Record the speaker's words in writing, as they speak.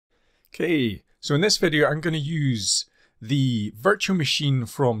Okay, so in this video I'm going to use the virtual machine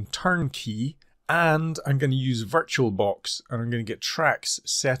from Turnkey and I'm going to use VirtualBox and I'm going to get tracks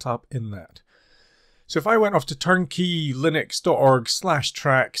set up in that. So if I went off to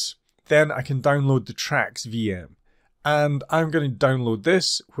turnkeylinux.org/tracks, then I can download the tracks VM. And I'm going to download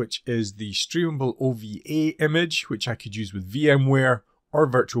this, which is the streamable OVA image, which I could use with VMware or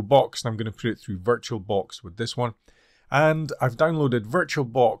VirtualBox. And I'm going to put it through VirtualBox with this one. And I've downloaded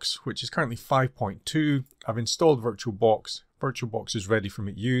VirtualBox, which is currently 5.2. I've installed VirtualBox. VirtualBox is ready for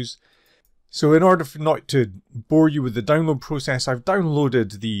me to use. So in order for not to bore you with the download process, I've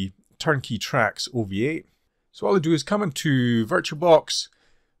downloaded the Turnkey Tracks OVA. So all I do is come into VirtualBox,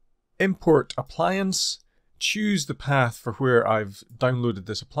 import Appliance, choose the path for where I've downloaded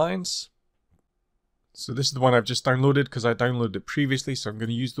this appliance. So this is the one I've just downloaded because I downloaded it previously, so I'm going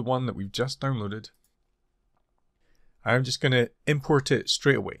to use the one that we've just downloaded. I'm just going to import it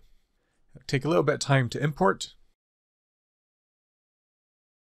straight away. It'll take a little bit of time to import.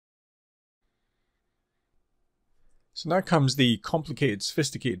 So now comes the complicated,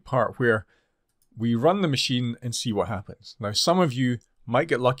 sophisticated part where we run the machine and see what happens. Now some of you might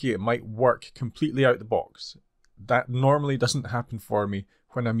get lucky, it might work completely out the box. That normally doesn't happen for me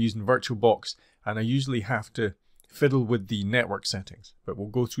when I'm using VirtualBox, and I usually have to fiddle with the network settings, but we'll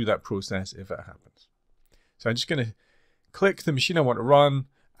go through that process if it happens. So I'm just going to click the machine I want to run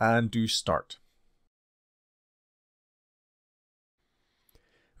and do start.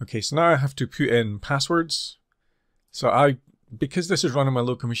 Okay, so now I have to put in passwords. So because this is running my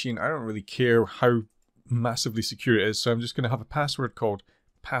local machine, I don't really care how massively secure it is. So I'm just going to have a password called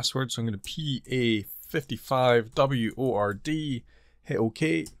password. So I'm going to PA55WORD, hit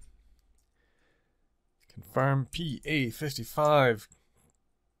OK. Confirm PA55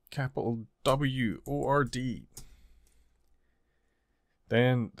 capital WORD.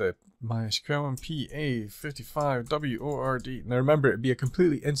 Then the MySQL and PA55WORD. Now remember, it'd be a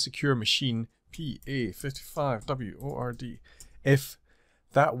completely insecure machine, PA55WORD, if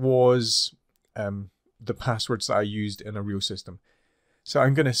that was the passwords that I used in a real system. So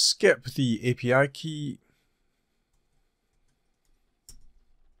I'm going to skip the API key,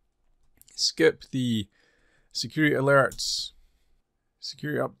 skip the security alerts,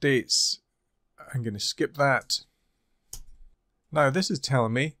 security updates. I'm going to skip that. Now this is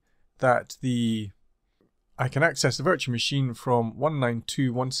telling me that I can access the virtual machine from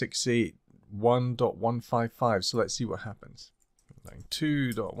 192.168.1.155. So let's see what happens.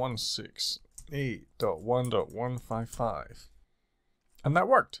 192.168.1.155. And that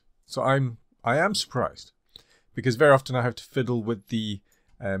worked. So I am surprised, because very often I have to fiddle with the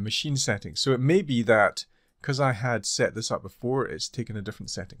machine settings. So it may be that because I had set this up before, it's taken a different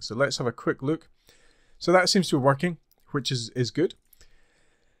setting. So let's have a quick look. So that seems to be working, which is good.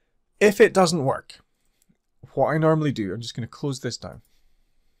 If it doesn't work, what I normally do, I'm just going to close this down.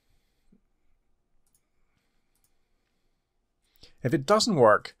 If it doesn't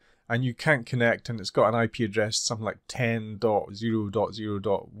work and you can't connect and it's got an IP address, something like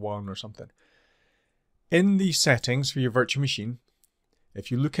 10.0.0.1 or something, in the settings for your virtual machine,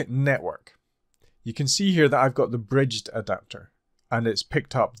 if you look at network, you can see here that I've got the bridged adapter and it's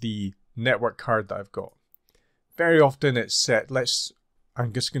picked up the network card that I've got. Very often it's set,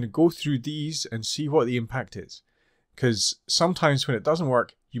 I'm just going to go through these and see what the impact is. Because sometimes when it doesn't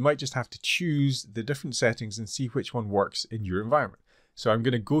work, you might just have to choose the different settings and see which one works in your environment. So I'm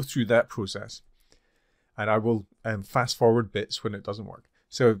going to go through that process and I will fast forward bits when it doesn't work.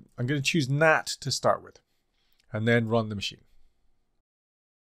 So I'm going to choose NAT to start with and then run the machine.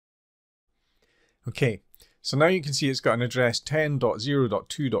 Okay, so now you can see it's got an address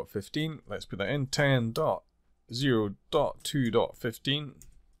 10.0.2.15. Let's put that in, 10.0.2.15,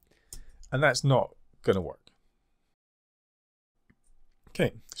 and that's not going to work.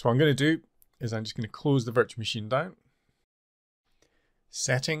 Okay, so what I'm going to do is I'm just going to close the virtual machine down.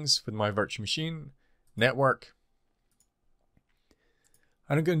 Settings with my virtual machine, network,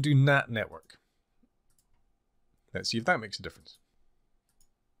 and I'm going to do NAT network. Let's see if that makes a difference.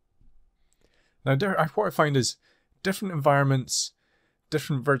 Now what I find is different environments,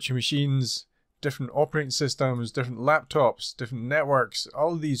 different virtual machines, different operating systems, different laptops, different networks,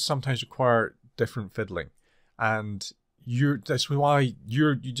 all of these sometimes require different fiddling. And that's why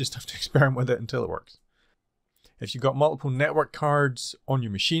you just have to experiment with it until it works. If you've got multiple network cards on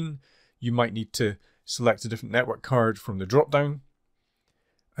your machine, you might need to select a different network card from the drop-down.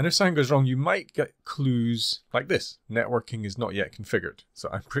 And if something goes wrong, you might get clues like this: networking is not yet configured. So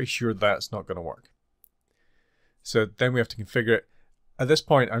I'm pretty sure that's not going to work. So then we have to configure it. At this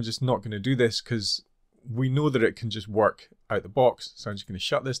point, I'm just not going to do this because we know that it can just work out the box. So I'm just going to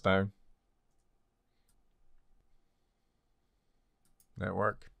shut this down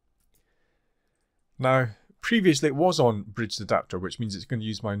network. Now, previously it was on bridged adapter, which means it's going to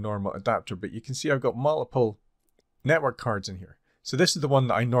use my normal adapter, but you can see I've got multiple network cards in here. So this is the one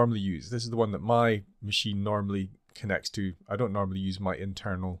that I normally use. This is the one that my machine normally connects to. I don't normally use my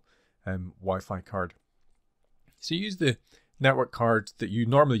internal Wi-Fi card. So you use the network card that you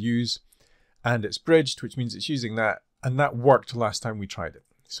normally use, and it's bridged, which means it's using that, and that worked last time we tried it.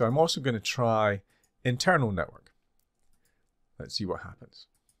 So I'm also going to try internal network. Let's see what happens.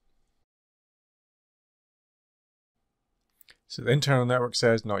 So the internal network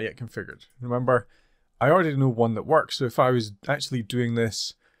says not yet configured. Remember, I already know one that works, so if I was actually doing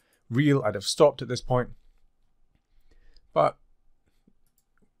this real, I'd have stopped at this point. But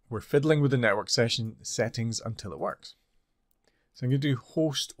we're fiddling with the network session settings until it works. So I'm going to do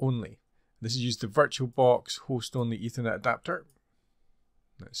host only. This is used the VirtualBox host only Ethernet adapter.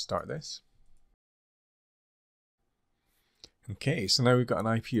 Let's start this. Okay, so now we've got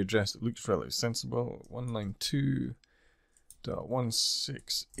an IP address that looks relatively sensible.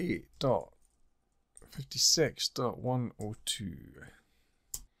 192.168.56.102.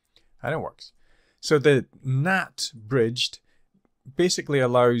 And it works. So the NAT bridged basically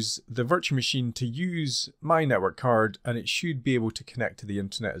allows the virtual machine to use my network card, and it should be able to connect to the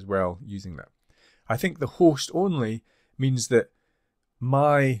internet as well using that. I think the host only means that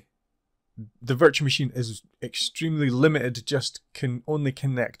the virtual machine is extremely limited, just can only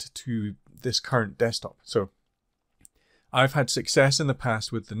connect to this current desktop. So I've had success in the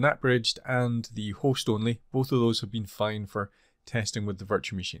past with the NAT bridged and the host only. Both of those have been fine for testing with the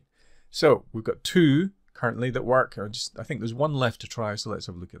virtual machine. So we've got two currently that work. I think there's one left to try, so let's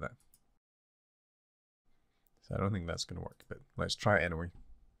have a look at that. So I don't think that's going to work, but let's try it anyway.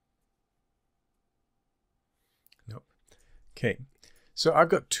 Nope. Okay, so I've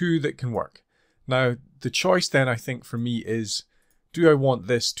got two that can work. Now the choice then I think for me is, do I want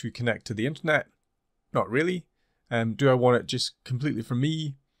this to connect to the internet? Not really. Do I want it just completely for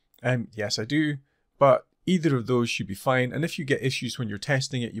me? Yes, I do, but either of those should be fine. And if you get issues when you're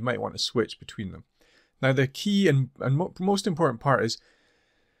testing it, you might want to switch between them. Now the key and most important part is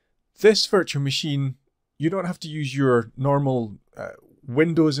this virtual machine, you don't have to use your normal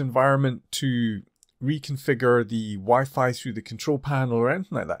Windows environment to reconfigure the Wi-Fi through the control panel or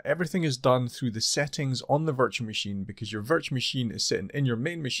anything like that. Everything is done through the settings on the virtual machine, because your virtual machine is sitting in your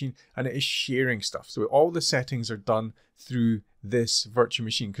main machine and it is sharing stuff. So all the settings are done through this virtual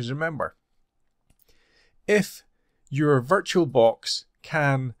machine. Because remember, if your VirtualBox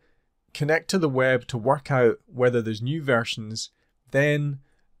can connect to the web to work out whether there's new versions, then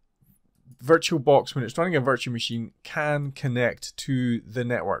VirtualBox, when it's running a virtual machine, can connect to the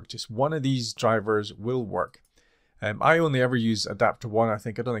network. Just one of these drivers will work. I only ever use adapter 1, I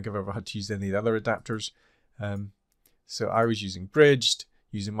think. I don't think I've ever had to use any of the other adapters. So I was using bridged,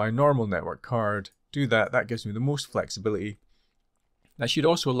 using my normal network card. Do that. That gives me the most flexibility. That should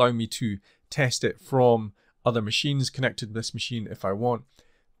also allow me to test it from other machines connected to this machine if I want.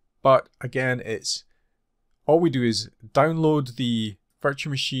 But again, it's all we do is download the virtual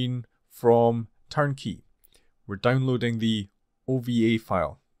machine from Turnkey. We're downloading the OVA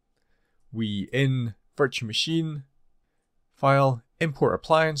file. We in virtual machine file, import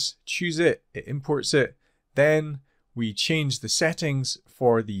appliance, choose it, it imports it. Then we change the settings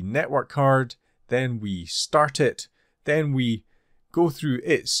for the network card. Then we start it. Then we go through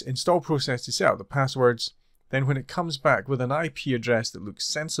its install process to set up the passwords. Then when it comes back with an IP address that looks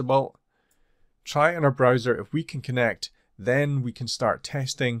sensible, try it in our browser. If we can connect, then we can start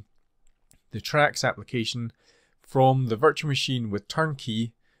testing the Tracks application from the virtual machine with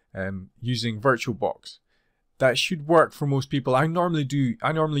Turnkey using VirtualBox. That should work for most people. I normally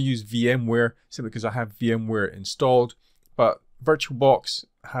use VMware simply because I have VMware installed, but VirtualBox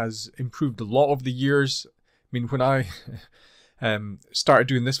has improved a lot over the years. I mean, when I started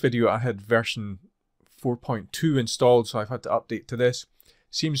doing this video, I had version 4.2 installed, so I've had to update to this.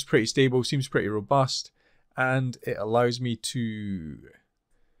 Seems pretty stable, seems pretty robust, and it allows me to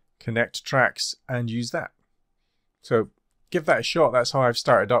connect Tracks and use that. So give that a shot. That's how I've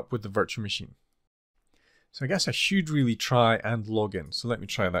started up with the virtual machine. So I guess I should really try and log in. So let me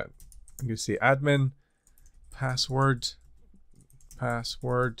try that. I'm going to say admin, password,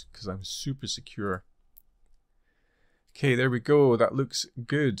 because I'm super secure. Okay, there we go. That looks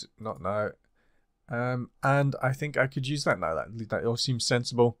good. Not now. And I think I could use that now. That all seems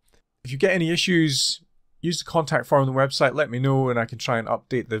sensible. If you get any issues, use the contact form on the website. Let me know and I can try and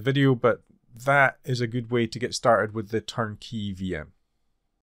update the video. But that is a good way to get started with the Turnkey VM.